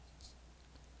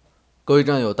各位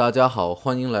战友，大家好，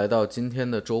欢迎来到今天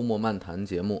的周末漫谈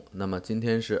节目。那么今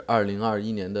天是2021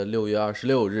年的6月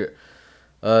26日。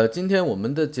今天我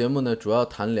们的节目呢，主要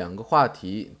谈两个话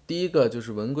题。第一个就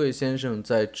是文贵先生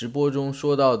在直播中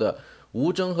说到的，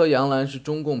吴征和杨澜是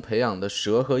中共培养的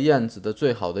蛇和燕子的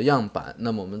最好的样板。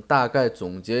那么我们大概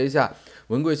总结一下，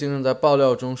文贵先生在爆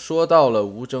料中说到了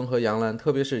吴征和杨澜，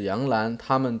特别是杨澜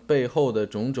他们背后的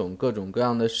种种各种各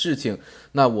样的事情。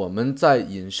那我们再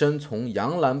引申从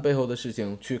杨澜背后的事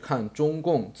情去看中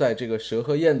共在这个蛇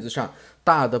和燕子上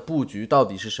大的布局到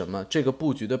底是什么？这个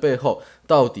布局的背后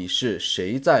到底是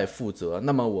谁在负责？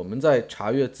那么我们在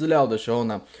查阅资料的时候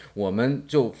呢，我们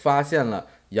就发现了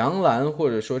杨澜或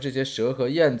者说这些蛇和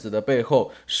燕子的背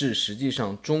后是实际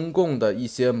上中共的一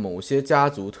些某些家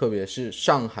族，特别是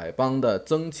上海帮的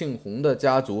曾庆红的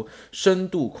家族深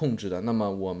度控制的。那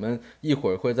么我们一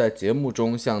会儿会在节目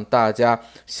中向大家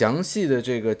详细的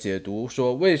这个解读，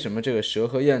说为什么这个蛇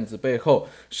和燕子背后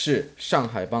是上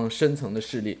海帮深层的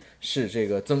势力，是这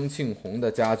个曾庆红的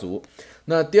家族。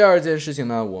那第二件事情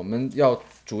呢，我们要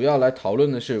主要来讨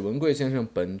论的是文贵先生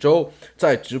本周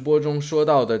在直播中说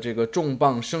到的这个重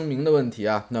磅声明的问题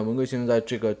啊。那文贵先生在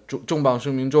这个重磅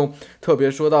声明中特别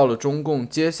说到了中共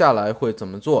接下来会怎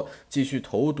么做，继续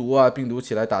投毒啊，病毒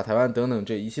起来打台湾等等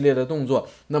这一系列的动作。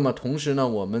那么同时呢，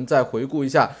我们再回顾一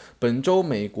下本周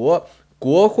美国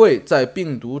国会在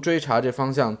病毒追查这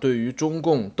方向对于中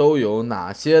共都有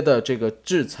哪些的这个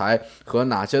制裁和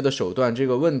哪些的手段，这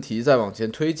个问题在往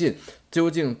前推进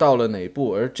究竟到了哪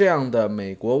步，而这样的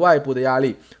美国外部的压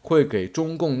力会给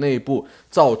中共内部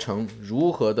造成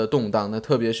如何的动荡？那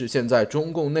特别是现在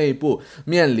中共内部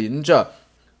面临着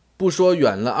不说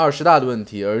远了20大的问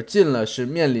题，而近了是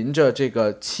面临着这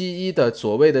个7·1的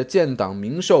所谓的建党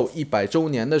明寿100周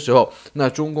年的时候，那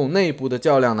中共内部的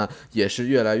较量呢也是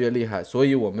越来越厉害。所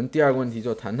以我们第二个问题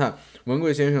就谈谈文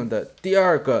贵先生的第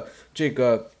二个这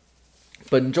个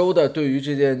本周的对于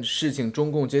这件事情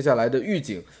中共接下来的预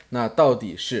警，那到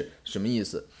底是什么意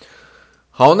思？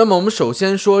好，那么我们首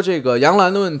先说这个杨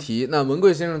澜的问题。那文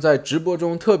贵先生在直播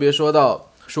中特别说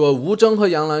到，说吴征和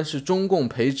杨澜是中共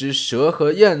培植蛇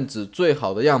和燕子最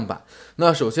好的样板。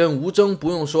那首先吴征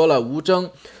不用说了，吴征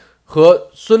和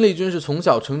孙立军是从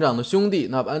小成长的兄弟。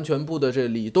那安全部的这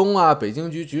李东啊，北京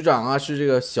局局长啊，是这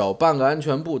个小半个安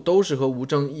全部都是和吴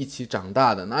征一起长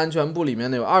大的。那安全部里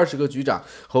面呢有20个局长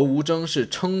和吴征是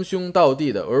称兄道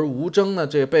弟的，而吴征呢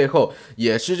这背后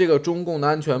也是这个中共的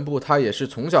安全部，他也是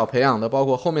从小培养的，包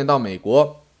括后面到美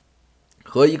国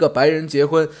和一个白人结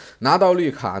婚，拿到绿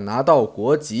卡，拿到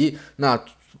国籍，那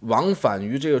往返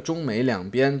于这个中美两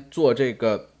边做这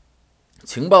个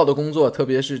情报的工作，特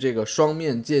别是这个双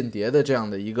面间谍的这样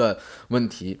的一个问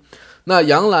题。那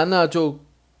杨澜呢就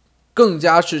更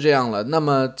加是这样了。那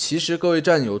么其实各位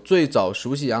战友最早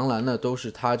熟悉杨澜呢，都是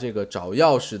他这个找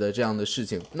钥匙的这样的事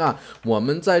情。那我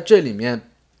们在这里面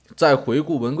在回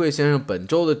顾文贵先生本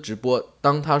周的直播，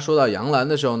当他说到杨澜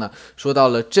的时候呢，说到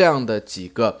了这样的几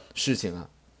个事情啊。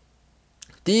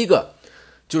第一个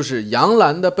就是杨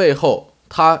澜的背后，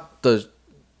他的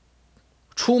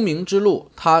出名之路，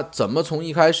他怎么从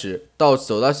一开始到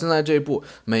走到现在这一步，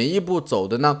每一步走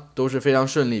的呢都是非常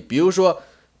顺利。比如说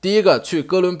第一个去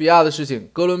哥伦比亚的事情，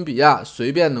哥伦比亚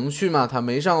随便能去吗？他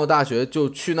没上过大学就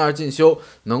去那儿进修，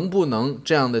能不能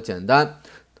这样的简单？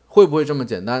会不会这么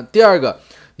简单？第二个，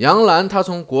杨澜他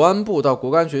从国安部到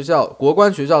国关学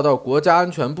校到国家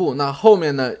安全部，那后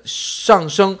面呢上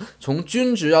升，从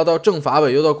军职要到政法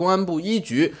委，又到公安部一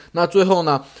局，那最后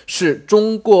呢是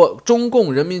中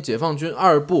共人民解放军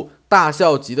2部大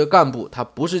校级的干部，他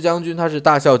不是将军，他是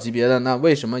大校级别的。那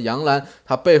为什么杨澜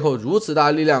他背后如此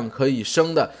大力量可以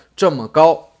升得这么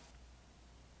高？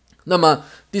那么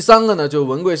第三个呢，就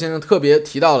文贵先生特别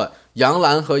提到了杨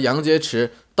澜和杨洁篪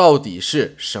到底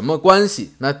是什么关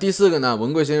系？那第四个呢，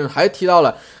文贵先生还提到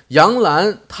了杨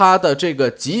澜他的这个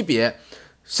级别。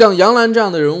像杨澜这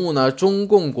样的人物呢，中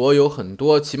共国有很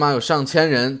多，起码有上千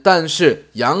人，但是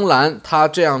杨澜他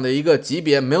这样的一个级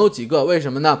别没有几个。为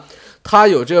什么呢？他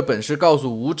有这个本事告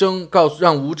诉吴征，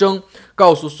让吴征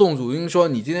告诉宋祖英说，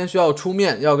你今天需要出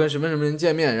面，要跟什么什么人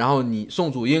见面，然后你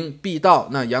宋祖英必到。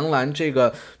那杨澜这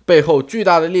个背后巨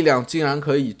大的力量竟然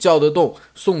可以叫得动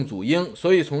宋祖英，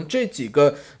所以从这几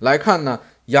个来看呢，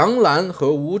杨澜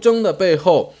和吴征的背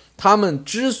后，他们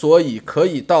之所以可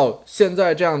以到现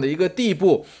在这样的一个地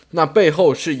步，那背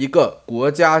后是一个国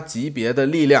家级别的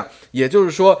力量。也就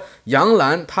是说，杨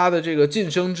澜他的这个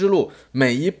晋升之路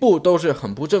每一步都是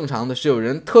很不正常的，是有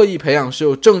人特意培养，是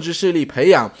有政治势力培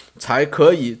养才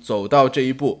可以走到这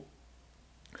一步。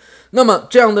那么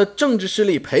这样的政治势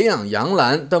力培养杨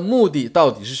澜的目的到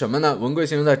底是什么呢？文贵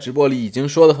先生在直播里已经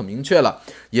说得很明确了，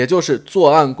也就是作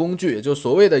案工具，也就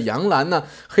所谓的杨澜呢，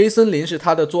黑森林是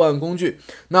他的作案工具。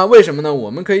那为什么呢？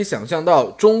我们可以想象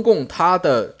到中共它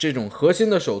的这种核心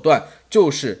的手段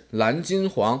就是蓝金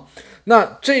黄。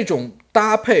那这种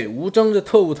搭配吴征的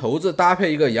特务头子搭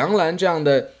配一个杨澜这样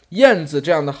的燕子，这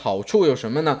样的好处有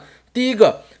什么呢？第一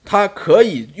个，他可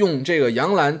以用这个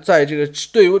杨澜在这个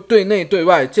对内对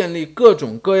外建立各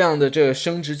种各样的这个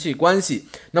生殖器关系。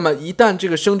那么一旦这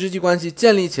个生殖器关系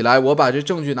建立起来，我把这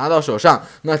证据拿到手上，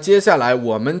那接下来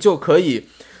我们就可以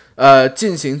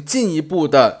进行进一步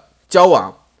的交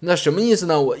往。那什么意思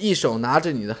呢？我一手拿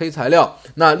着你的黑材料，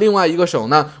那另外一个手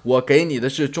呢，我给你的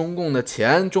是中共的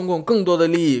钱，中共更多的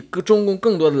利益，中共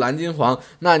更多的蓝金黄，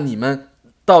那你们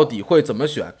到底会怎么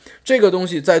选？这个东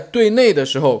西在对内的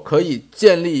时候可以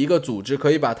建立一个组织，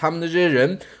可以把他们的这些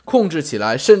人控制起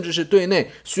来，甚至是对内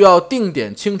需要定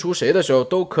点清除谁的时候，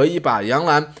都可以把杨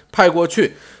澜派过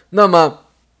去。那么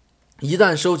一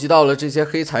旦收集到了这些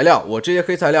黑材料，我这些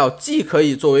黑材料既可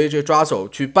以作为这抓手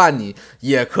去办你，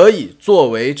也可以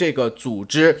作为这个组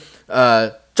织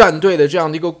战队的这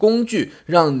样的一个工具，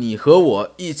让你和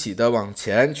我一起的往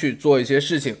前去做一些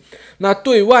事情。那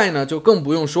对外呢就更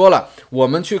不用说了，我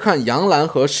们去看杨澜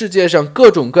和世界上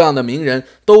各种各样的名人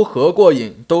都合过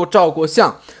影，都照过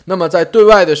相。那么在对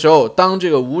外的时候，当这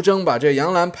个吴征把这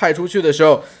杨澜派出去的时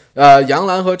候，杨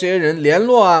澜和这些人联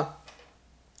络啊，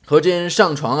和这些人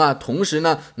上床啊，同时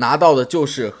呢拿到的就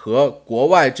是和国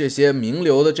外这些名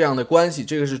流的这样的关系，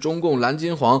这个是中共蓝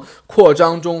金黄扩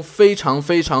张中非常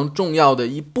非常重要的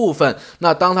一部分。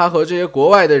那当他和这些国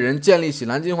外的人建立起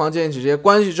蓝金黄建立起这些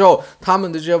关系之后，他们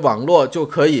的这些网络就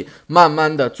可以慢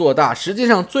慢的做大。实际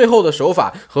上最后的手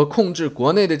法和控制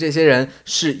国内的这些人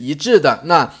是一致的，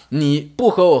那你不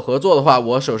和我合作的话，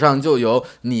我手上就有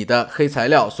你的黑材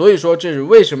料。所以说这是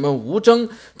为什么吴征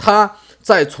他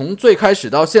在从最开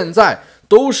始到现在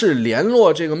都是联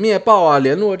络这个灭暴啊，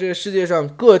联络这个世界上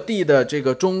各地的这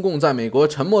个中共在美国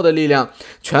沉默的力量，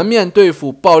全面对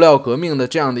付爆料革命的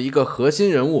这样的一个核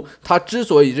心人物。他之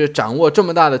所以是掌握这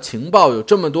么大的情报，有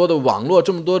这么多的网络，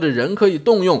这么多的人可以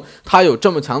动用，他有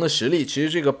这么强的实力，其实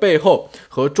这个背后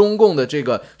和中共的这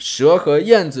个蛇和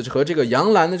燕子和这个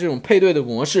杨澜的这种配对的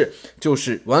模式就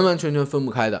是完完全全分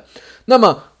不开的。那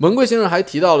么文贵先生还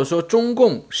提到了说，中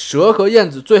共蛇和燕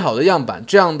子最好的样板，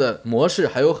这样的模式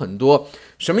还有很多。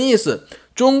什么意思？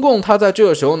中共他在这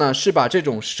个时候呢，是把这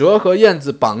种蛇和燕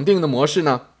子绑定的模式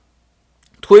呢，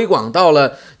推广到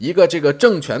了一个这个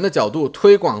政权的角度，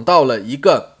推广到了一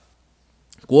个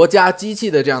国家机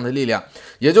器的这样的力量。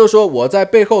也就是说，我在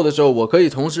背后的时候，我可以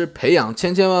同时培养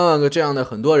千千万万个这样的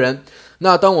很多人。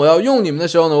那当我要用你们的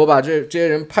时候呢，我把这些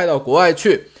人派到国外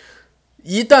去。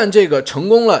一旦这个成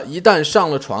功了，一旦上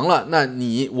了床了，那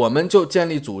我们就建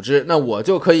立组织，那我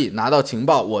就可以拿到情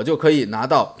报，我就可以拿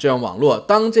到这样网络。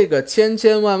当这个千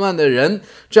千万万的人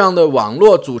这样的网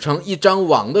络组成一张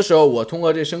网的时候，我通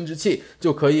过这生殖器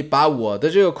就可以把我的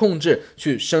这个控制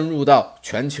去深入到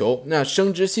全球。那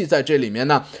生殖器在这里面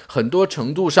呢，很多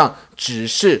程度上只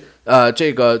是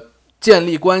这个建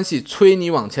立关系催你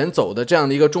往前走的这样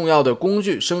的一个重要的工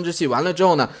具。生殖器完了之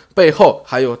后呢，背后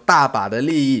还有大把的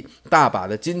利益，大把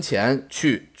的金钱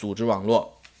去组织网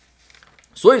络。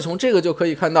所以从这个就可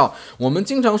以看到，我们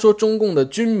经常说中共的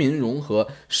军民融合。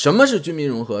什么是军民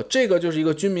融合？这个就是一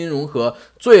个军民融合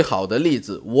最好的例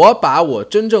子。我把我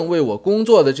真正为我工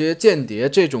作的这些间谍，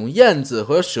这种燕子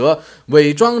和蛇，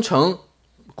伪装成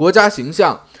国家形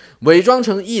象，伪装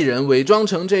成艺人，伪装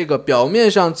成这个表面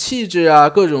上气质啊，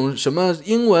各种什么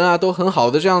英文啊都很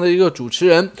好的这样的一个主持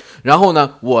人，然后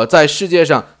呢，我在世界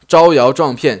上招摇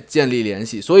撞骗，建立联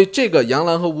系。所以这个杨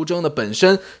澜和吴征的本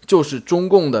身就是中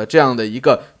共的这样的一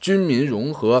个军民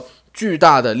融合巨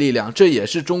大的力量，这也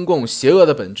是中共邪恶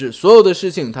的本质。所有的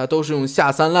事情它都是用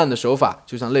下三滥的手法，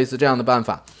就像类似这样的办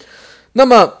法。那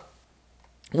么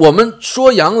我们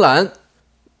说杨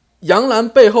澜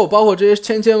背后包括这些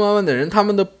千千万万的人，他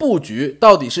们的布局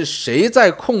到底是谁在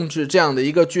控制这样的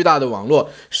一个巨大的网络？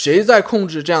谁在控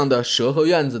制这样的蛇和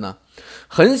燕子呢？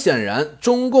很显然，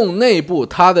中共内部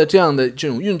它的这样的这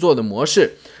种运作的模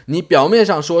式，你表面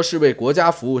上说是为国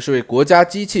家服务，是为国家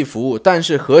机器服务，但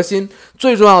是核心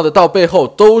最重要的到背后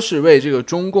都是为这个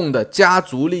中共的家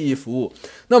族利益服务。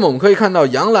那么我们可以看到，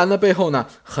杨澜的背后呢，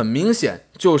很明显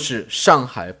就是上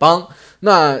海帮。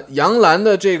那杨澜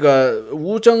的这个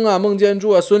吴征啊、孟建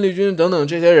柱啊、孙立军等等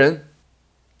这些人，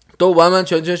都完完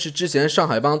全全是之前上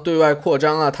海帮对外扩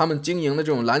张啊，他们经营的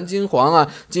这种蓝金黄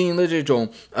啊，经营的这种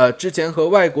之前和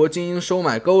外国精英收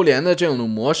买勾连的这种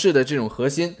模式的这种核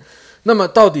心。那么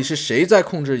到底是谁在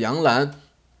控制杨澜？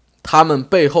他们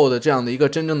背后的这样的一个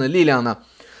真正的力量呢？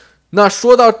那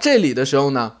说到这里的时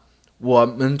候呢，我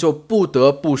们就不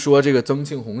得不说这个曾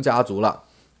庆红家族了。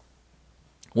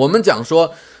我们讲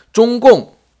说中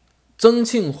共曾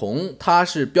庆红他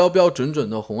是标标准准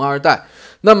的红二代，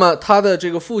那么他的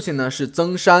这个父亲呢是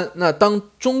曾山。那当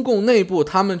中共内部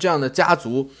他们这样的家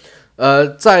族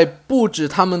在布置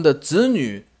他们的子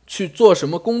女去做什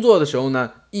么工作的时候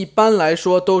呢，一般来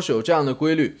说都是有这样的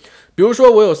规律。比如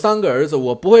说我有3个儿子，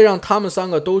我不会让他们3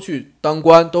个都去当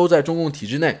官，都在中共体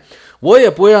制内，我也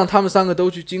不会让他们3个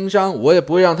都去经商，我也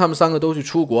不会让他们3个都去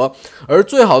出国。而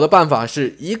最好的办法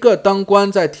是一个当官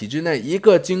在体制内，一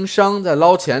个经商在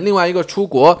捞钱，另外一个出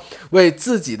国为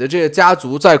自己的这个家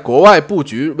族在国外布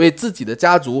局，为自己的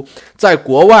家族在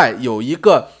国外有一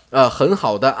个很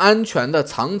好的安全的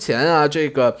藏钱啊，这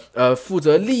个负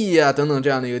责利益啊等等这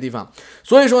样的一个地方。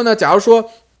所以说呢，假如说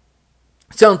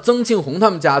像曾庆红他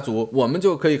们家族，我们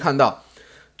就可以看到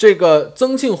这个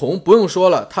曾庆红不用说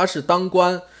了，他是当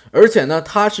官，而且呢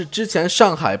他是之前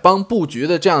上海帮布局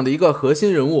的这样的一个核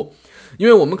心人物。因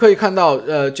为我们可以看到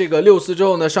这个6·4之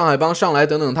后呢，上海帮上来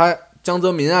等等，他江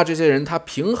泽民啊这些人，他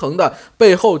平衡的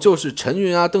背后就是陈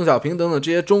云啊、邓小平等等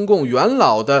这些中共元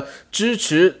老的支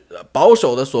持保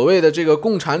守的所谓的这个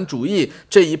共产主义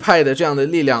这一派的这样的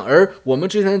力量。而我们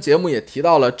之前的节目也提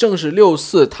到了，正是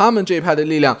6·4他们这一派的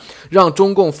力量，让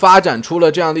中共发展出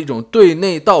了这样的一种对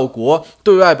内盗国，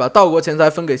对外把盗国钱财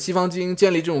分给西方精英，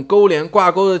建立这种勾连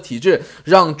挂钩的体制，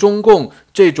让中共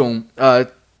这种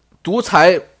独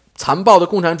裁残暴的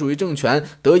共产主义政权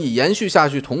得以延续下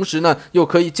去，同时呢又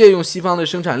可以借用西方的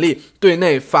生产力对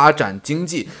内发展经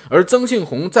济。而曾庆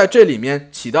红在这里面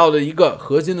起到了一个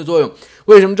核心的作用。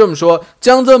为什么这么说？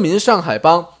江泽民上海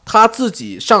帮他自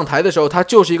己上台的时候，他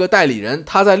就是一个代理人，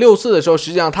他在6·4的时候实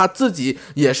际上他自己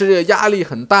也是这个压力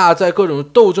很大，在各种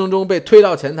斗争中被推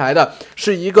到前台的，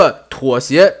是一个妥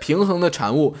协平衡的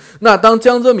产物。那当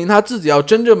江泽民他自己要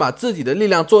真正把自己的力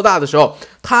量做大的时候，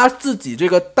他自己这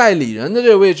个代理人的这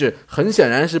个位置很显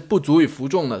然是不足以服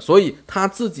众的，所以他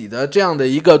自己的这样的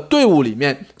一个队伍里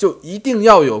面就一定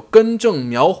要有根正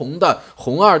苗红的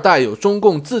红二代，有中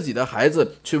共自己的孩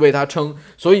子去为他撑。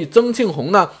所以曾庆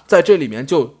红呢在这里面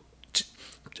就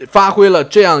发挥了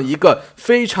这样一个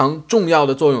非常重要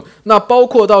的作用。那包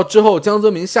括到之后江泽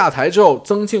民下台之后，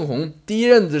曾庆红第一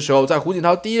任的时候，在胡锦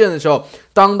涛第一任的时候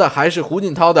当的还是胡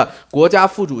锦涛的国家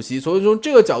副主席。所以从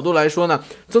这个角度来说呢，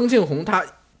曾庆红他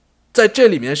在这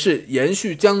里面是延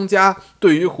续江家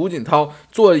对于胡锦涛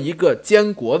做一个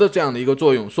监国的这样的一个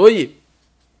作用。所以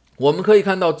我们可以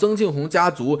看到曾庆红家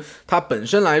族他本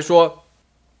身来说，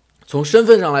从身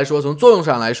份上来说，从作用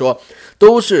上来说，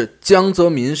都是江泽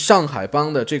民上海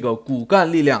帮的这个骨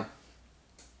干力量。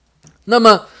那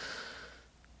么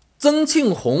曾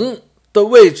庆红的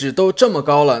位置都这么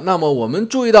高了，那么我们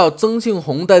注意到曾庆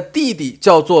红的弟弟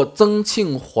叫做曾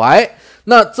庆怀。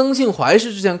那曾庆怀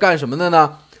是之前干什么的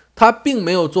呢？他并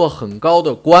没有做很高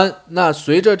的官。那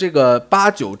随着这个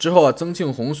89之后啊，曾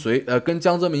庆红跟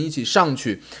江泽民一起上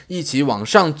去，一起往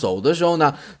上走的时候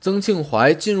呢，曾庆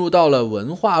怀进入到了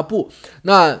文化部。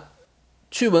那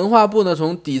去文化部呢，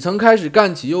从底层开始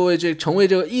干起，又成为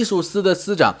这个艺术司的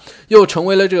司长，又成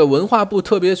为了这个文化部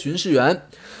特别巡视员。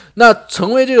那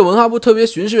成为这个文化部特别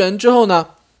巡视员之后呢，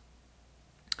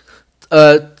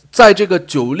在这个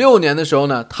96年的时候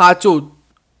呢，他就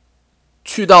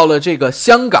去到了这个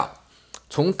香港，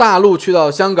从大陆去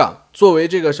到香港，作为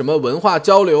这个什么文化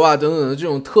交流啊等等的这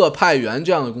种特派员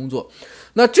这样的工作。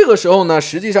那这个时候呢，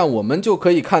实际上我们就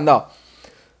可以看到，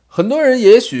很多人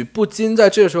也许不禁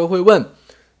在这个时候会问，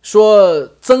说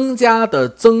曾家的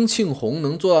曾庆红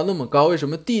能做到那么高，为什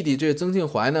么弟弟这个曾庆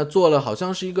怀呢做了好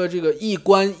像是一个这个一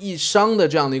官一商的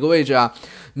这样的一个位置啊？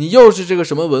你又是这个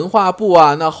什么文化部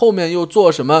啊，那后面又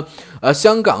做什么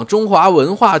香港中华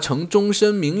文化城终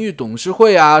身名誉董事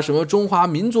会啊，什么中华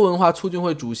民族文化促进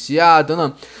会主席啊等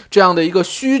等这样的一个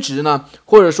虚职呢？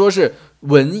或者说是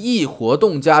文艺活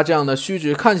动家这样的虚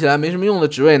职，看起来没什么用的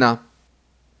职位呢？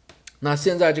那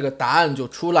现在这个答案就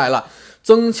出来了。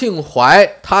曾庆怀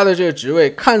他的这个职位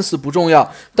看似不重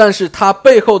要，但是他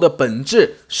背后的本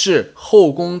质是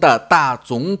后宫的大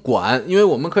总管。因为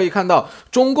我们可以看到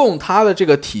中共他的这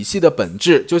个体系的本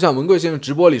质，就像文贵先生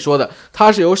直播里说的，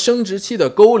它是由生殖器的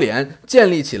勾连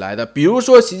建立起来的。比如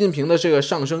说习近平的这个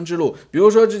上升之路，比如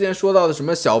说之前说到的什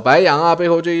么小白杨啊，背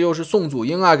后这个又是宋祖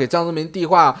英啊给江泽民递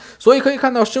话，所以可以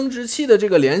看到生殖器的这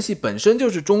个联系本身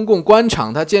就是中共官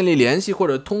场它建立联系或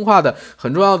者通话的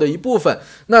很重要的一部分。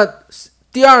那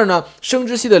第二呢，生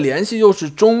殖系的联系又是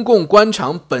中共官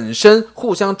场本身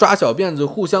互相抓小辫子、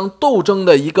互相斗争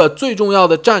的一个最重要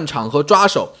的战场和抓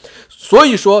手。所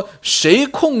以说，谁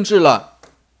控制了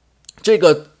这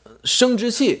个生殖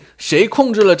器，谁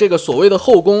控制了这个所谓的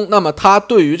后宫，那么他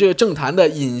对于这个政坛的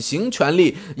隐形权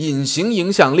力、隐形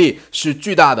影响力是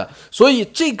巨大的。所以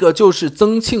这个就是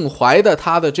曾庆怀的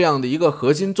他的这样的一个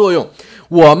核心作用。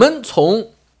我们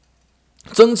从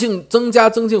曾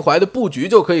庆怀的布局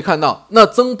就可以看到，那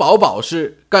曾宝宝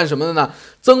是干什么的呢？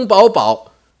曾宝宝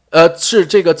是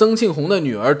这个曾庆红的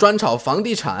女儿，专炒房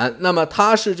地产。那么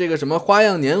她是这个什么花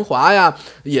样年华呀，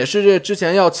也是这之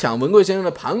前要抢文贵先生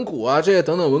的盘古啊，这些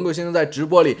等等。文贵先生在直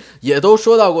播里也都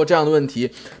说到过这样的问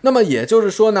题。那么也就是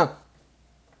说呢，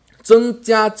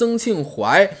曾庆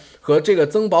怀和这个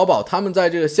曾宝宝他们在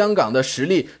这个香港的实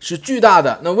力是巨大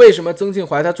的。那为什么曾庆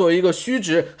怀他作为一个虚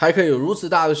职还可以有如此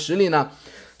大的实力呢？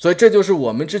所以这就是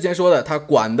我们之前说的，他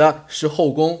管的是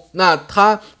后宫。那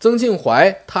曾庆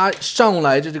怀他上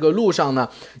来的这个路上呢，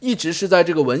一直是在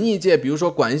这个文艺界，比如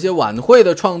说管一些晚会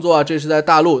的创作啊，这是在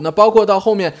大陆。那包括到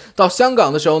后面到香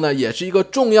港的时候呢，也是一个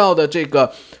重要的这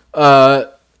个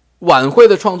晚会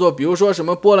的创作，比如说什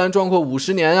么波澜壮阔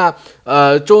50年啊，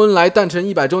周恩来诞辰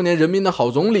100周年人民的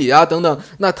好总理啊等等。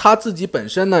那他自己本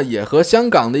身呢，也和香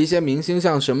港的一些明星，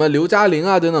像什么刘嘉玲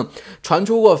啊等等，传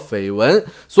出过绯闻。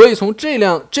所以从这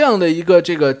样的一个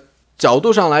这个角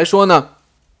度上来说呢，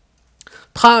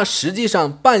他实际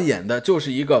上扮演的就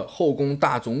是一个后宫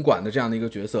大总管的这样的一个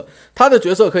角色。他的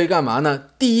角色可以干嘛呢？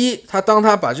第一，当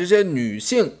他把这些女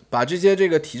性，把这些这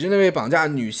个体制内被绑架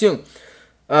女性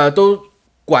都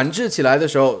管制起来的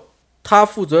时候，他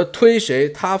负责推谁，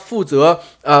他负责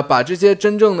把这些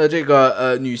真正的这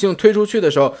个女性推出去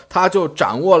的时候，他就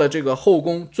掌握了这个后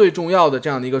宫最重要的这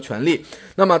样的一个权利。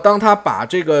那么当他把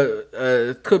这个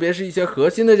特别是一些核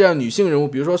心的这样女性人物，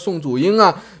比如说宋祖英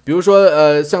啊，比如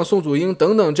说像宋祖英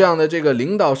等等这样的这个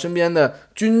领导身边的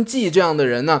军纪这样的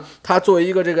人呢，他作为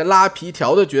一个这个拉皮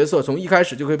条的角色，从一开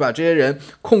始就可以把这些人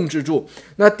控制住。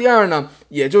那第二呢，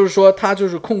也就是说他就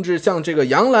是控制像这个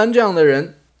杨澜这样的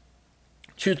人，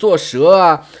去做蛇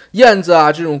啊、燕子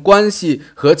啊这种关系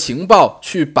和情报，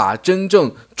去把真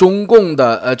正中共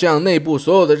的这样内部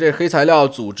所有的这黑材料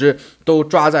组织都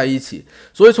抓在一起。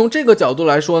所以从这个角度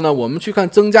来说呢，我们去看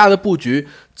曾家的布局，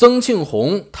曾庆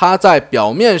红他在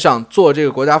表面上做这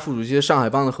个国家副主席的上海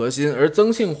帮的核心，而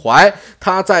曾庆怀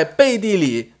他在背地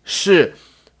里是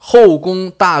后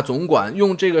宫大总管，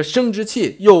用这个生殖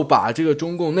器又把这个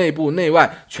中共内部内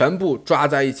外全部抓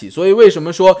在一起。所以为什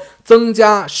么说曾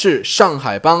家是上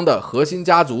海帮的核心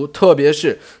家族，特别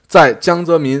是在江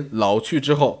泽民老去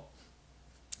之后。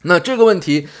那这个问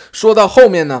题说到后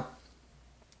面呢，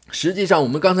实际上我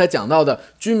们刚才讲到的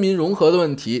军民融合的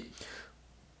问题，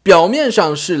表面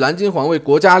上是蓝金黄为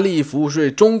国家利益服务，是为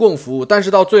中共服务，但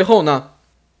是到最后呢，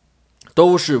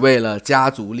都是为了家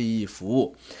族利益服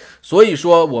务。所以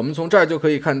说我们从这儿就可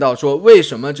以看到，说为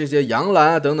什么这些杨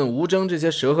澜啊等等吴征这些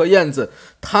蛇和燕子，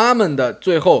他们的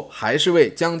最后还是为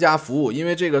江家服务。因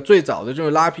为这个最早的这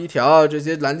种拉皮条啊，这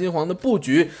些蓝金黄的布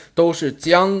局，都是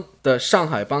江的上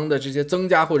海帮的这些曾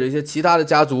家或者一些其他的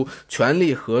家族全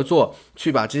力合作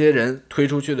去把这些人推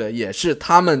出去的，也是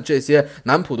他们这些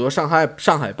南普陀上海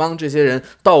帮这些人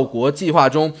到国计划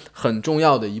中很重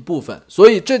要的一部分。所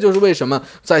以这就是为什么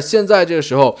在现在这个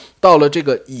时候，到了这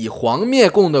个以黄灭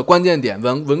共的关键点，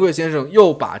文贵先生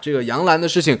又把这个杨澜的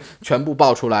事情全部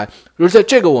爆出来。而且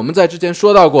这个我们在之前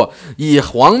说到过，以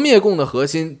黄灭共的核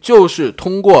心就是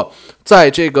通过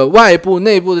在这个外部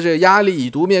内部的这个压力，以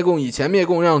毒灭共，以钱灭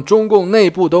共，让中共内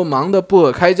部都忙得不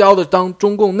可开交的，当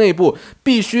中共内部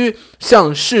必须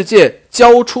向世界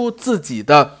交出自己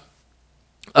的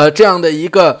这样的一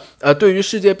个对于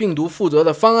世界病毒负责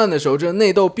的方案的时候，这个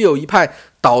内斗必有一派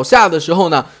倒下的时候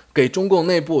呢，给中共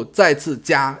内部再次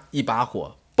加一把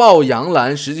火。抱杨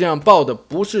澜实际上抱的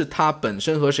不是他本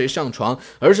身和谁上床，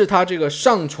而是他这个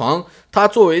上床，他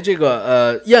作为这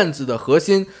个燕子的核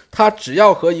心，他只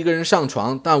要和一个人上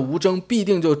床，但吴征必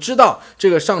定就知道这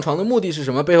个上床的目的是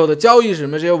什么，背后的交易是什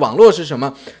么，这些网络是什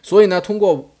么。所以呢，通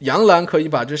过杨澜可以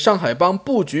把这上海帮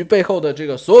布局背后的这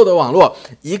个所有的网络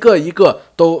一个一个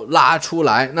都拉出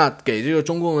来，那给这个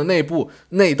中共的内部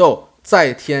内斗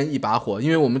再添一把火。因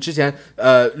为我们之前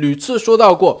屡次说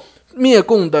到过，灭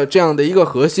共的这样的一个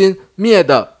核心，灭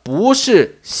的不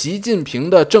是习近平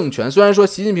的政权。虽然说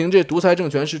习近平这独裁政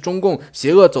权是中共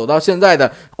邪恶走到现在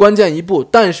的关键一步，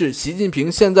但是习近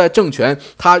平现在政权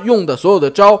他用的所有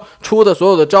的招，出的所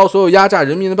有的招，所有压榨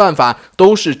人民的办法，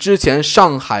都是之前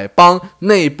上海帮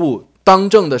内部当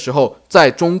政的时候在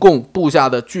中共布下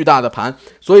的巨大的盘。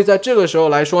所以在这个时候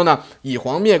来说呢，以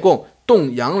黄灭共，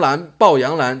动杨澜，抱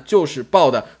杨澜，就是抱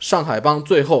的上海帮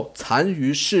最后残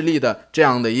余势力的这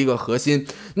样的一个核心。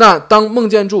那当孟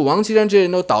建柱、王岐山这些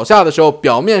人都倒下的时候，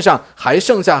表面上还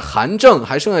剩下韩正，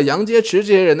还剩下杨洁篪这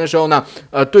些人的时候呢，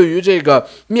对于这个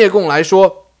灭共来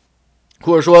说，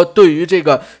或者说对于这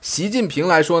个习近平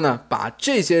来说呢，把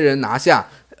这些人拿下，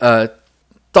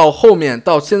到后面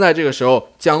到现在这个时候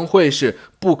将会是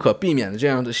不可避免的这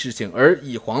样的事情，而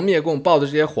以黄灭共报的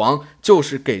这些黄就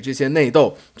是给这些内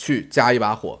斗去加一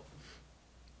把火。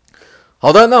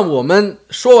好的，那我们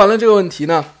说完了这个问题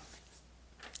呢，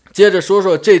接着说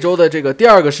说这周的这个第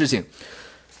二个事情，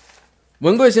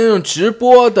文贵先生直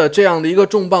播的这样的一个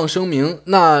重磅声明。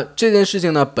那这件事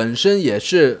情呢本身也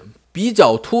是比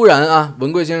较突然啊，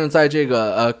文贵先生在这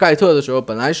个盖特的时候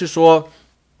本来是说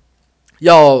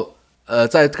要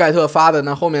在盖特发的，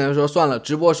那后面说算了，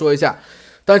直播说一下。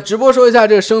但直播说一下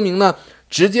这个声明呢，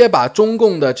直接把中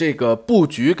共的这个布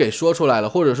局给说出来了，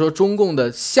或者说中共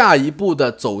的下一步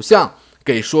的走向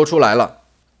给说出来了。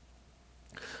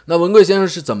那文贵先生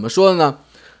是怎么说的呢？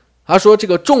他说这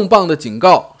个重磅的警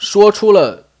告说出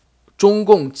了中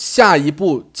共下一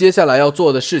步接下来要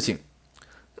做的事情。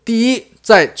第一，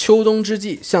在秋冬之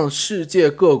际向世界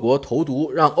各国投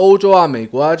毒，让欧洲啊、美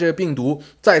国啊这个病毒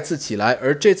再次起来，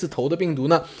而这次投的病毒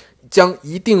呢，将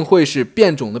一定会是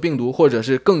变种的病毒或者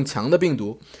是更强的病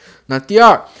毒。那第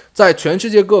二，在全世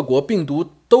界各国病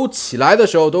毒都起来的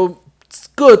时候，都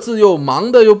各自又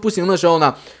忙的又不行的时候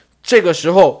呢，这个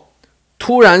时候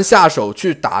突然下手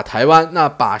去打台湾，那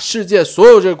把世界所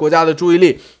有这个国家的注意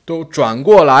力都转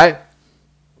过来，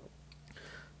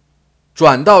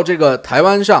转到这个台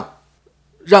湾上，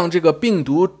让这个病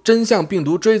毒真相病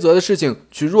毒追责的事情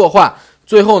去弱化，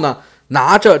最后呢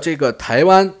拿着这个台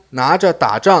湾，拿着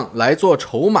打仗来做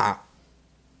筹码，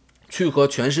去和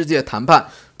全世界谈判，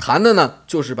谈的呢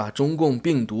就是把中共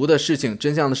病毒的事情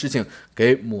真相的事情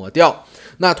给抹掉。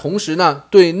那同时呢，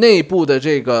对内部的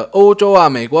这个欧洲啊、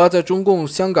美国啊，在中共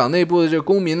香港内部的这个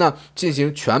公民呢进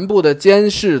行全部的监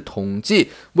视统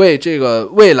计，为这个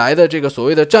未来的这个所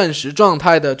谓的战时状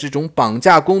态的这种绑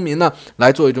架公民呢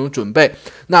来做一种准备。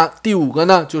那第五个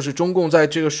呢，就是中共在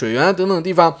这个水源等等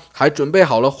地方还准备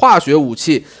好了化学武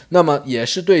器，那么也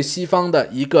是对西方的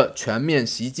一个全面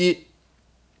袭击。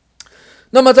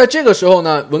那么在这个时候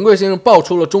呢，文贵先生爆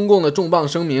出了中共的重磅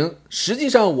声明。实际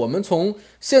上我们从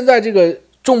现在这个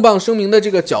重磅声明的这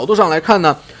个角度上来看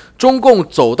呢，中共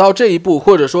走到这一步，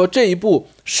或者说这一步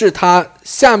是他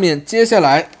下面接下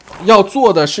来要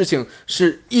做的事情，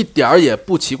是一点也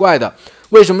不奇怪的。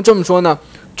为什么这么说呢？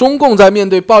中共在面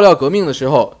对爆料革命的时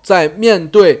候，在面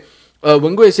对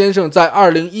文贵先生在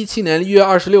2017年1月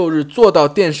26日坐到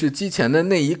电视机前的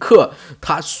那一刻，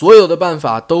他所有的办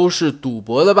法都是赌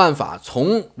博的办法。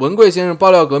从文贵先生爆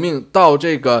料革命到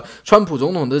这个川普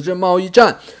总统的这贸易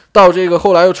战，到这个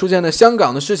后来又出现的香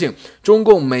港的事情，中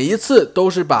共每一次都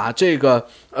是把这个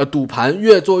赌盘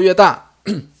越做越大。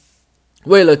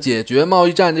为了解决贸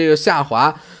易战这个下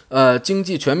滑，经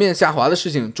济全面下滑的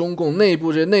事情，中共内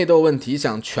部这内斗问题，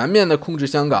想全面的控制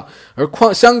香港，而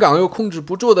香港又控制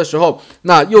不住的时候，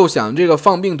那又想这个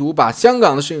放病毒把香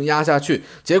港的事情压下去，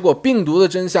结果病毒的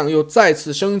真相又再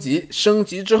次升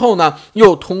级之后呢，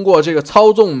又通过这个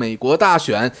操纵美国大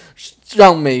选，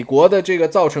让美国的这个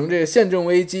造成这个宪政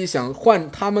危机，想换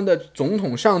他们的总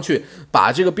统上去，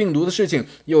把这个病毒的事情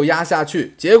又压下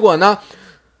去，结果呢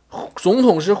总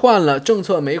统是换了，政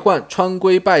策没换，川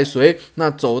规败随，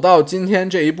那走到今天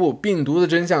这一步，病毒的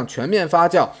真相全面发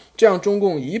酵，这样中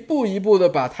共一步一步的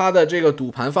把他的这个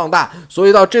赌盘放大，所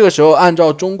以到这个时候，按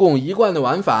照中共一贯的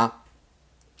玩法，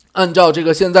按照这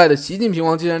个现在的习近平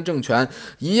王岐山政权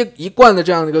一贯的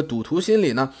这样的一个赌徒心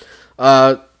理呢，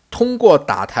通过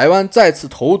打台湾再次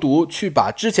投毒，去把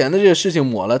之前的这个事情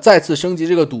抹了，再次升级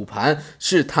这个赌盘，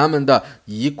是他们的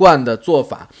一贯的做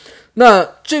法。那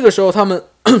这个时候他们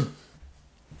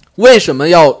为什么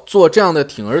要做这样的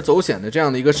铤而走险的这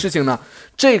样的一个事情呢？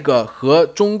这个和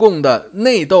中共的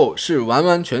内斗是完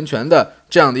完全全的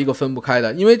这样的一个分不开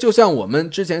的。因为就像我们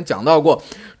之前讲到过，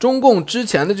中共之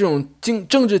前的这种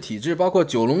政治体制，包括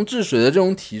九龙治水的这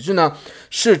种体制呢，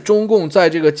是中共在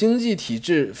这个经济体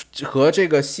制和这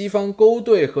个西方勾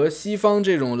兑和西方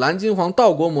这种蓝金黄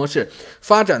道国模式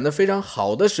发展的非常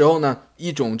好的时候呢，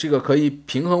一种这个可以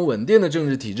平衡稳定的政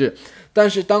治体制。但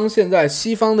是当现在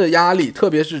西方的压力，特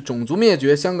别是种族灭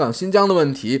绝、香港、新疆的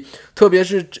问题，特别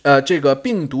是这个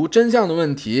病毒真相的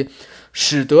问题，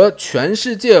使得全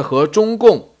世界和中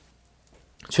共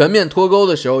全面脱钩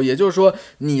的时候，也就是说，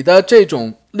你的这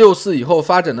种6·4以后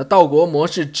发展的道国模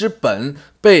式之本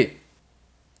被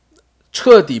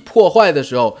彻底破坏的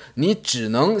时候，你只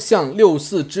能向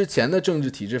6·4之前的政治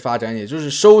体制发展，也就是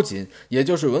收紧，也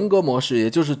就是文革模式，也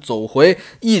就是走回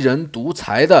一人独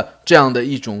裁的这样的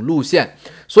一种路线。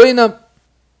所以呢，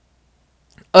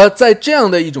在这样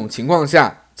的一种情况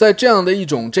下，在这样的一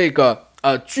种这个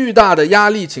巨大的压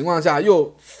力情况下，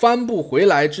又翻不回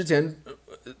来之前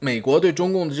美国对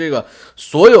中共的这个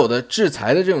所有的制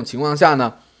裁的这种情况下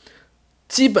呢，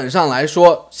基本上来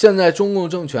说，现在中共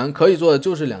政权可以做的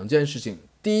就是2件事情。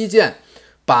第一件，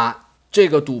把这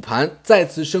个赌盘再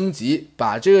次升级，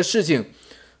把这个事情，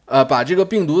把这个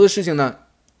病毒的事情呢，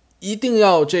一定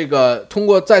要这个通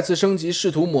过再次升级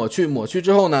试图抹去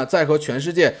之后呢，再和全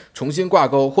世界重新挂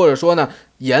钩，或者说呢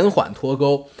延缓脱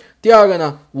钩。第二个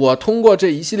呢，我通过这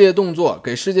一系列动作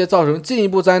给世界造成进一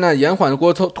步灾难，延缓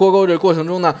脱钩这个过程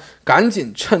中呢，赶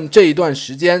紧趁这一段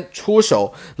时间出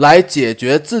手来解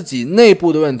决自己内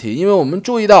部的问题。因为我们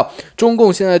注意到中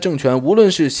共现在政权，无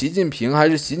论是习近平还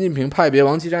是习近平派别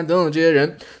王岐山等等这些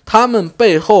人，他们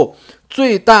背后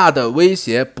最大的威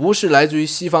胁不是来自于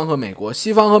西方和美国，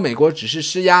西方和美国只是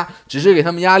施压，只是给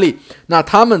他们压力。那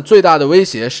他们最大的威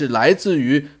胁是来自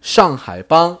于上海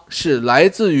帮，是来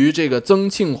自于这个曾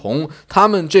庆红，他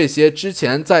们这些之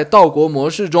前在道国模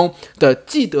式中的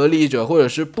既得利益者或者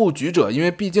是布局者，因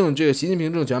为毕竟这个习近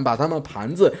平政权把他们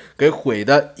盘子给毁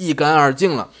得一干二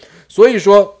净了。所以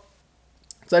说，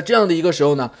在这样的一个时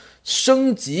候呢，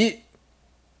升级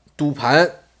赌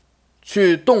盘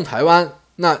去动台湾，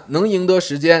那能赢得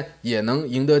时间，也能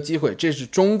赢得机会，这是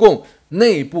中共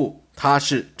内部他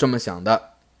是这么想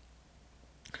的。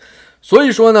所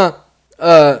以说呢，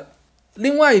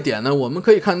另外一点呢，我们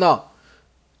可以看到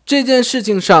这件事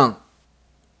情上，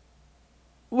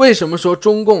为什么说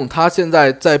中共他现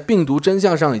在在病毒真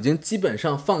相上已经基本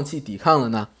上放弃抵抗了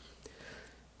呢？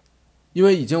因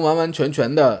为已经完完全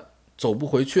全的走不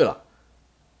回去了。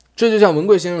这就像文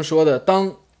贵先生说的，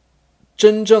当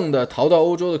真正的逃到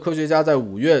欧洲的科学家在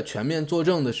5月全面作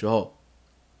证的时候，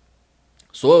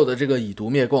所有的这个以毒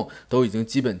灭共都已经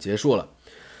基本结束了。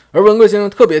而文贵先生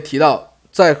特别提到，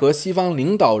在和西方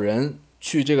领导人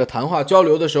去这个谈话交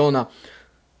流的时候呢，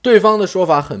对方的说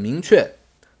法很明确。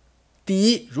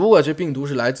第一，如果这病毒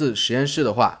是来自实验室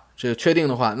的话，这个确定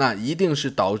的话，那一定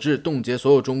是导致冻结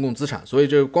所有中共资产，所以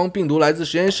这个光病毒来自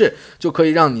实验室就可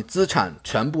以让你资产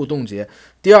全部冻结。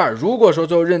第二，如果说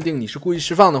最后认定你是故意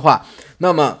释放的话，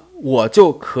那么我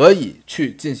就可以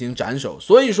去进行斩首。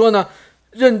所以说呢，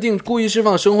认定故意释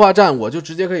放生化战，我就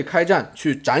直接可以开战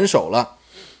去斩首了。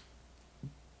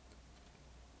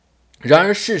然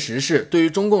而事实是，对于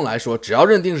中共来说，只要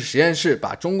认定是实验室，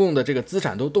把中共的这个资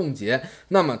产都冻结，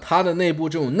那么它的内部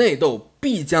这种内斗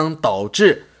必将导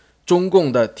致中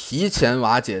共的提前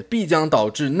瓦解，必将导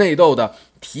致内斗的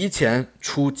提前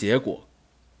出结果。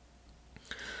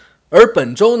而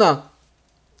本周呢，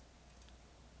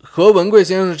和文贵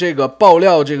先生这个爆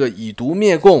料这个以毒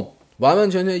灭共完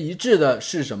完全全一致的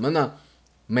是什么呢？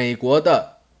美国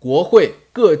的国会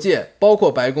各界包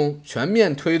括白宫全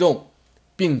面推动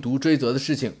病毒追责的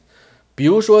事情。比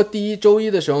如说周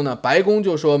一的时候呢，白宫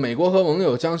就说美国和盟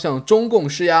友将向中共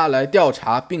施压来调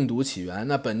查病毒起源。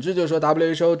那本质就是说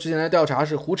WHO 之前的调查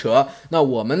是胡扯，那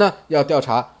我们呢要调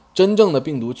查真正的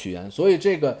病毒起源。所以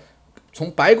这个从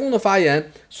白宫的发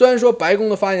言，虽然说白宫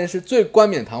的发言是最冠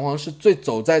冕堂皇，是最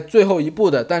走在最后一步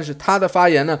的，但是他的发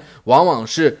言呢往往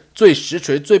是最实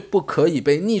锤，最不可以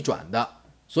被逆转的。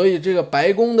所以这个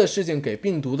白宫的事情给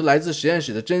病毒的来自实验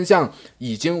室的真相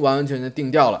已经完完全全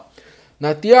定掉了。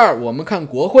那第二，我们看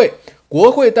国会，国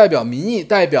会代表民意，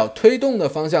代表推动的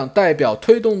方向，代表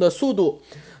推动的速度。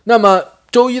那么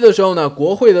周一的时候呢，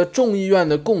国会的众议院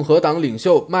的共和党领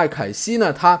袖麦凯西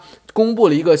呢，他公布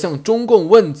了一个向中共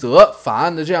问责法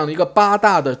案的这样的一个8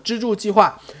大的支柱计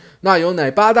划。那有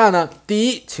哪8大呢？第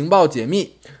一，情报解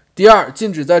密；第二，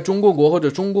禁止在中共国或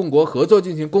者中共国合作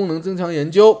进行功能增强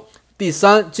研究；第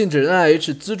三，禁止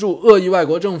NIH 资助恶意外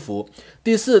国政府；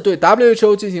第四，对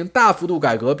WHO 进行大幅度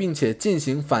改革，并且进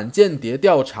行反间谍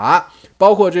调查，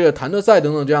包括这个谭德赛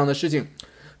等等这样的事情。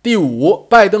第五，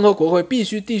拜登和国会必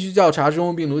须继续调查中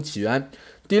共病毒起源。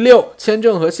第六，签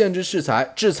证和限制制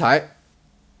裁，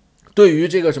对于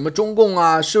这个什么中共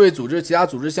啊、世卫组织、其他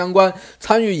组织相关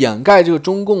参与掩盖这个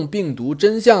中共病毒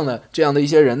真相的这样的一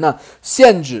些人呢，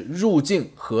限制入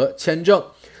境和签证。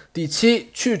第七，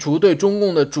去除对中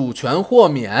共的主权豁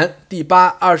免。第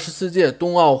八，24届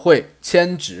冬奥会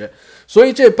迁址。所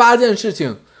以这8件事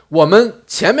情，我们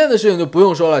前面的事情就不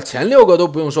用说了，前6个都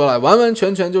不用说了，完完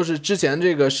全全就是之前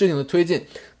这个事情的推进。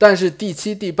但是第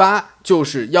7、第8就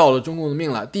是要了中共的命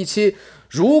了。第7，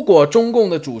如果中共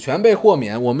的主权被豁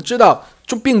免，我们知道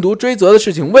病毒追责的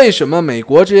事情，为什么美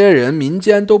国这些人民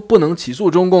间都不能起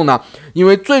诉中共呢？因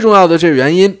为最重要的这个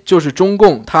原因就是中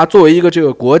共它作为一个这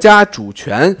个国家主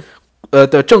权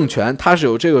的政权，它是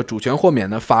有这个主权豁免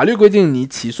的，法律规定你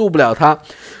起诉不了它。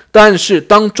但是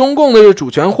当中共的这个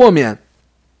主权豁免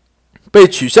被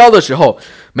取消的时候，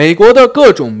美国的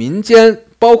各种民间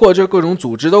包括这各种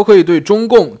组织都可以对中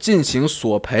共进行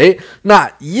索赔。那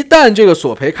一旦这个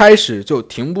索赔开始就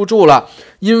停不住了，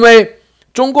因为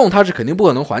中共它是肯定不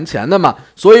可能还钱的嘛，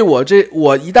所以我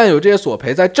一旦有这些索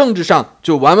赔，在政治上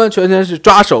就完完全全是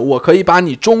抓手，我可以把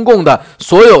你中共的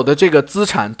所有的这个资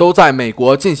产都在美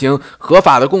国进行合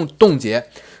法的冻结。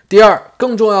第二，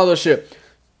更重要的是，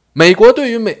美国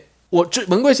对于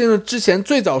文贵先生之前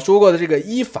最早说过的这个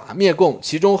依法灭共，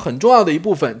其中很重要的一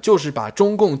部分就是把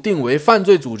中共定为犯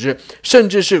罪组织，甚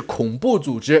至是恐怖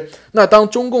组织。那当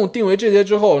中共定为这些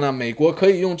之后呢，美国可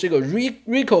以用这个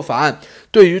RICO 法案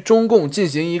对于中共进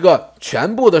行一个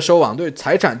全部的收网，对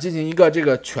财产进行一个这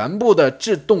个全部的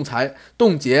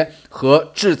冻结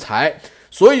和制裁。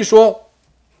所以说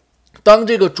当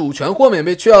这个主权豁免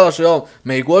被去掉的时候，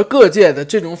美国各界的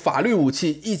这种法律武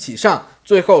器一起上，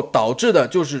最后导致的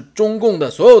就是中共的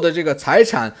所有的这个财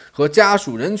产和家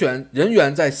属人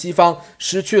员在西方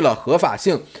失去了合法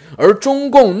性。而中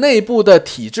共内部的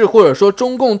体制，或者说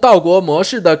中共道国模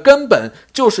式的根本，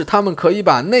就是他们可以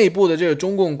把内部的这个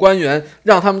中共官员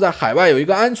让他们在海外有一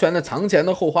个安全的藏钱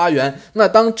的后花园。那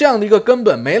当这样的一个根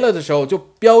本没了的时候，就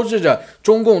标志着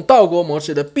中共道国模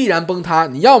式的必然崩塌，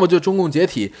你要么就中共解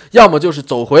体，要么就是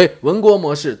走回文国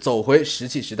模式，走回石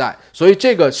器时代。所以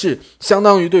这个是相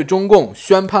当于对中共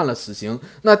宣判了死刑。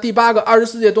那第8个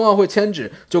24届冬奥会签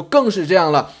纸就更是这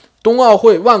样了，冬奥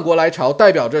会万国来朝，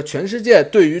代表着全世界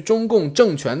对于中共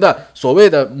政权的所谓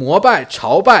的膜拜、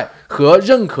朝拜和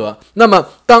认可。那么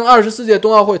当24届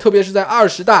冬奥会，特别是在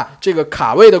20大这个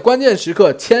卡位的关键时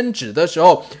刻签纸的时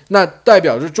候，那代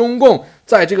表着中共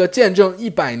在这个见证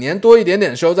100年多一点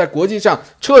点的时候，在国际上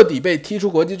彻底被踢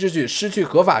出国际秩序，失去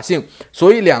合法性。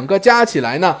所以两个加起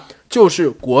来呢，就是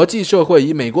国际社会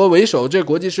以美国为首，这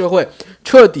国际社会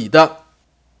彻底的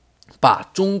把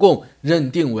中共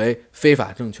认定为非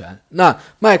法政权。那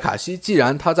麦卡锡既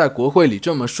然他在国会里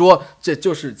这么说，这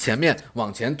就是前面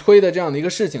往前推的这样的一个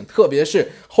事情，特别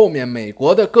是后面美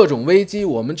国的各种危机，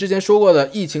我们之前说过的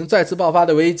疫情再次爆发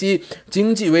的危机、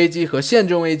经济危机和宪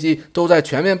政危机都在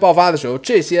全面爆发的时候，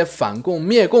这些反共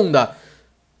灭共的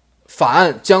法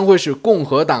案将会是共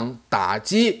和党打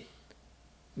击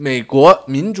美国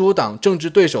民主党政治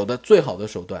对手的最好的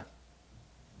手段。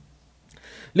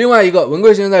另外一个，文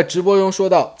贵先生在直播中说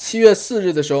到，7月4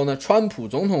日的时候呢，川普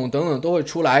总统等等都会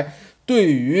出来，对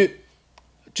于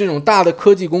这种大的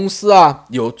科技公司啊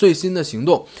有最新的行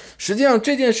动。实际上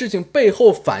这件事情背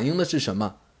后反映的是什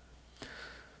么？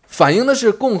反映的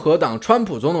是共和党川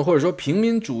普总统或者说平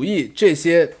民主义这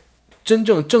些真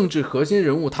正政治核心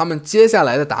人物他们接下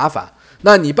来的打法。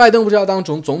那你拜登不是要当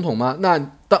总统吗？那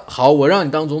好，我让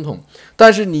你当总统，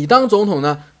但是你当总统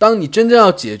呢，当你真正要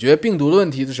解决病毒的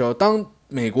问题的时候，当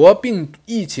美国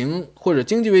疫情或者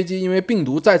经济危机因为病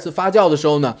毒再次发酵的时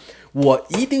候呢，我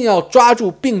一定要抓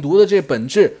住病毒的这本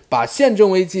质，把宪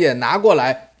政危机也拿过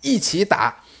来一起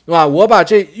打，对吧？我把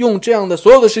用这样的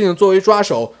所有的事情作为抓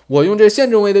手，我用这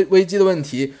宪政危机的问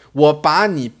题，我把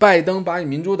你拜登，把你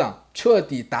民主党彻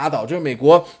底打倒，这是美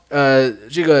国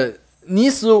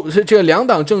这个两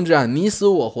党政治啊你死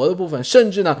我活的部分，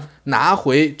甚至呢拿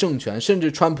回政权，甚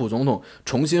至川普总统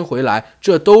重新回来，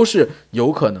这都是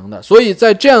有可能的。所以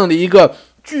在这样的一个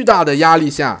巨大的压力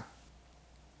下，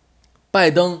拜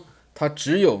登他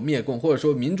只有灭共，或者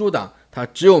说民主党他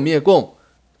只有灭共，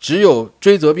只有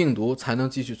追责病毒才能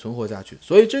继续存活下去。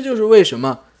所以这就是为什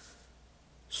么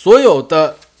所有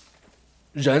的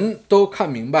人都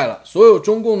看明白了，所有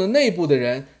中共的内部的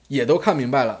人也都看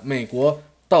明白了美国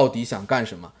到底想干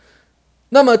什么。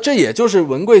那么这也就是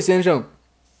文贵先生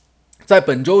在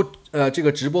本周这个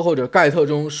直播或者盖特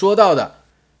中说到的，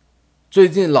最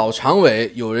近老常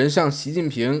委有人向习近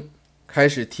平开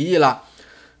始提议了，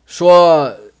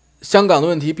说香港的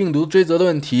问题、病毒追责的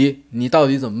问题你到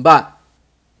底怎么办，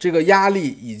这个压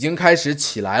力已经开始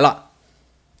起来了。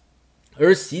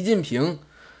而习近平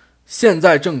现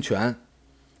在政权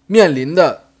面临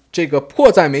的这个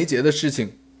迫在眉睫的事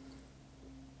情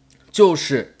就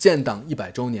是建党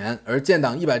100周年。而建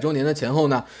党100周年的前后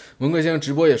呢，文贵先生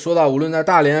直播也说到，无论在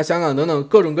大连啊、香港等等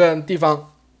各种各样的地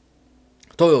方，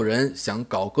都有人想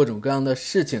搞各种各样的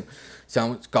事情，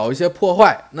想搞一些破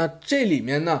坏。那这里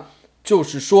面呢，就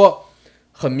是说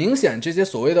很明显这些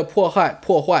所谓的破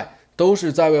坏都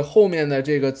是在为后面的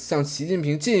这个向习近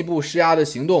平进一步施压的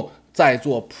行动在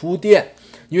做铺垫。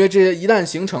因为这些一旦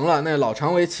形成了，那老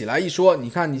常委起来一说，你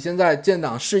看你现在建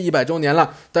党是100周年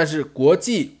了，但是国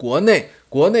际国内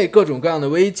各种各样的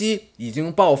危机已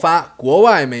经爆发，国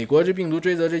外美国这病毒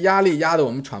追责这压力压得我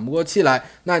们喘不过气来，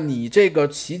那你这个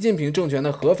习近平政权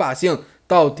的合法性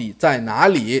到底在哪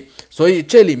里？所以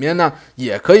这里面呢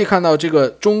也可以看到，这个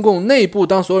中共内部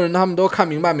当所有人他们都看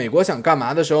明白美国想干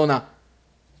嘛的时候呢，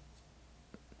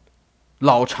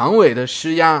老常委的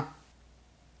施压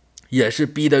也是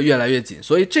逼得越来越紧，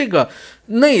所以这个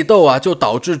内斗啊，就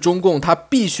导致中共他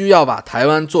必须要把台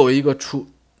湾作为一个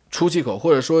出气口，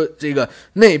或者说这个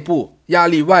内部压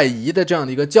力外移的这样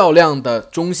的一个较量的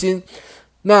中心。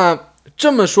那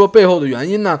这么说背后的原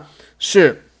因呢，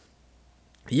是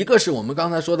一个是我们刚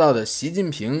才说到的习近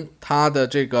平他的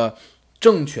这个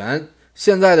政权，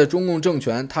现在的中共政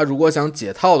权，他如果想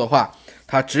解套的话，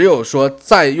他只有说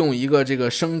再用一个这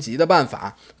个升级的办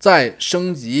法，再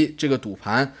升级这个赌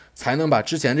盘，才能把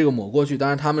之前这个抹过去。当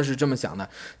然他们是这么想的。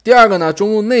第二个呢，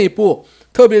中共内部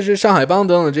特别是上海帮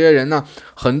等等这些人呢，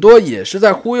很多也是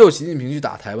在忽悠习近平去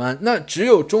打台湾。那只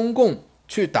有中共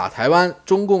去打台湾，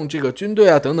中共这个军队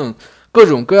啊等等各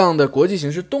种各样的国际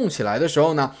形势动起来的时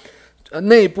候呢，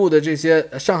内部的这些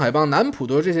上海帮南普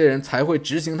陀这些人才会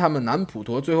执行他们南普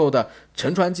陀最后的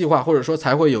沉船计划，或者说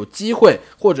才会有机会，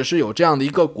或者是有这样的一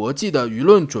个国际的舆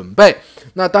论准备。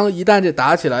那当一旦这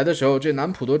打起来的时候，这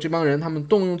南普陀这帮人他们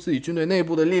动用自己军队内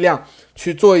部的力量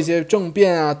去做一些政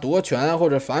变啊、夺权啊或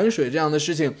者反水这样的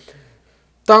事情，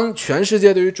当全世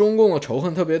界对于中共的仇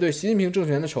恨，特别对习近平政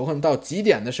权的仇恨到极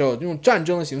点的时候，用战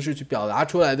争的形式去表达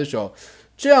出来的时候，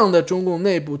这样的中共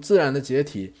内部自然的解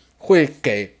体会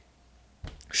给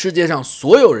世界上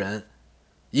所有人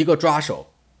一个抓手，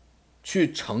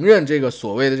去承认这个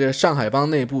所谓的这个上海帮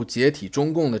内部解体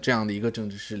中共的这样的一个政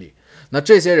治势力。那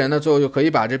这些人呢，最后就可以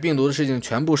把这病毒的事情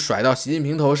全部甩到习近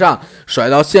平头上，甩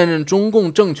到现任中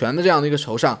共政权的这样的一个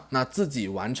头上，那自己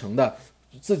完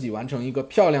成一个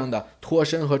漂亮的脱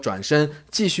身和转身，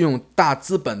继续用大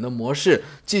资本的模式，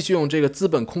继续用这个资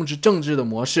本控制政治的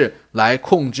模式来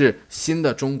控制新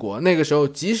的中国。那个时候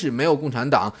即使没有共产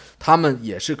党，他们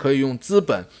也是可以用资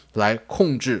本来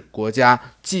控制国家，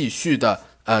继续的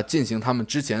进行他们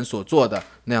之前所做的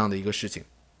那样的一个事情。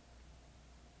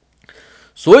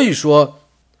所以说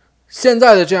现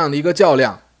在的这样的一个较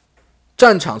量，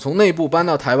战场从内部搬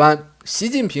到台湾，习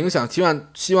近平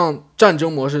希望战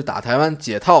争模式打台湾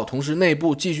解套，同时内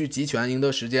部继续集权赢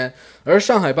得时间，而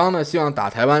上海帮呢希望打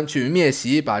台湾去灭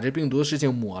习，把这病毒的事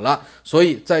情抹了。所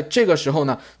以在这个时候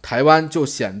呢，台湾就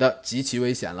显得极其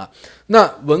危险了。那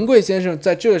文贵先生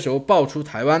在这个时候爆出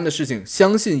台湾的事情，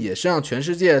相信也是让全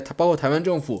世界包括台湾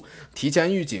政府提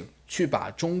前预警，去把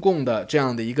中共的这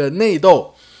样的一个内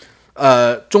斗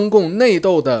中共内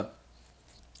斗的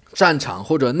战场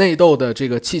或者内斗的这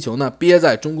个气球呢，憋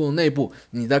在中共内部。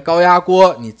你在高压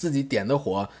锅你自己点的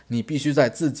火，你必须在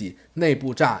自己内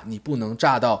部炸，你不能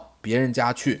炸到别人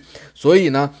家去。所以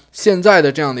呢，现在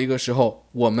的这样的一个时候，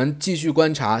我们继续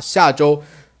观察下周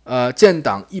建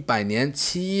党100年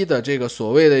7.1的这个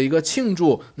所谓的一个庆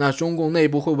祝，那中共内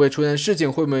部会不会出现事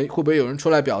情，会不会有人出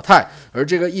来表态？而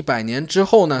这个100年之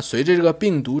后呢，随着这个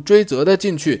病毒追责的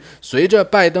进去，随着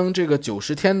拜登这个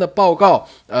90天的报告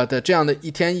的这样的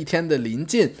一天一天的临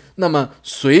近，那么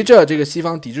随着这个西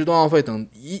方抵制冬奥会等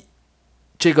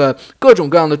这个各种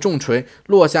各样的重锤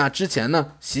落下之前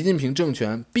呢，习近平政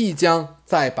权必将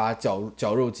再把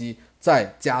绞肉机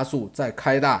再加速再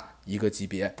开大一个级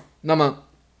别。那么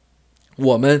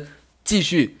我们继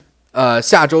续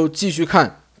下周继续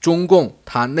看中共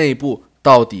它内部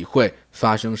到底会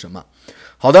发生什么。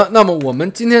好的，那么我们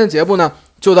今天的节目呢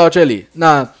就到这里。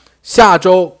那下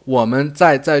周我们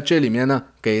再在这里面呢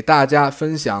给大家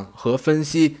分享和分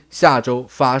析下周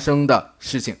发生的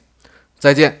事情。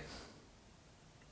再见。